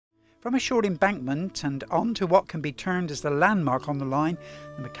From a short embankment and on to what can be termed as the landmark on the line,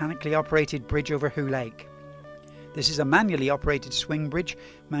 the mechanically operated bridge over Hooe Lake. This is a manually operated swing bridge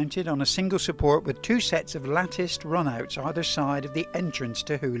mounted on a single support with two sets of latticed runouts either side of the entrance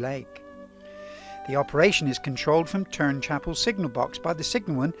to Hooe Lake. The operation is controlled from Turnchapel signal box by the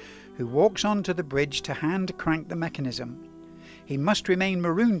signalman, who walks onto the bridge to hand crank the mechanism. He must remain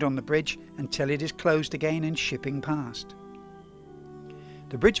marooned on the bridge until it is closed again and shipping past.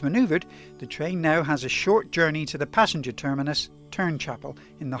 The bridge manoeuvred, the train now has a short journey to the passenger terminus, Turnchapel,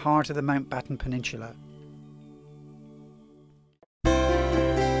 in the heart of the Mountbatten Peninsula.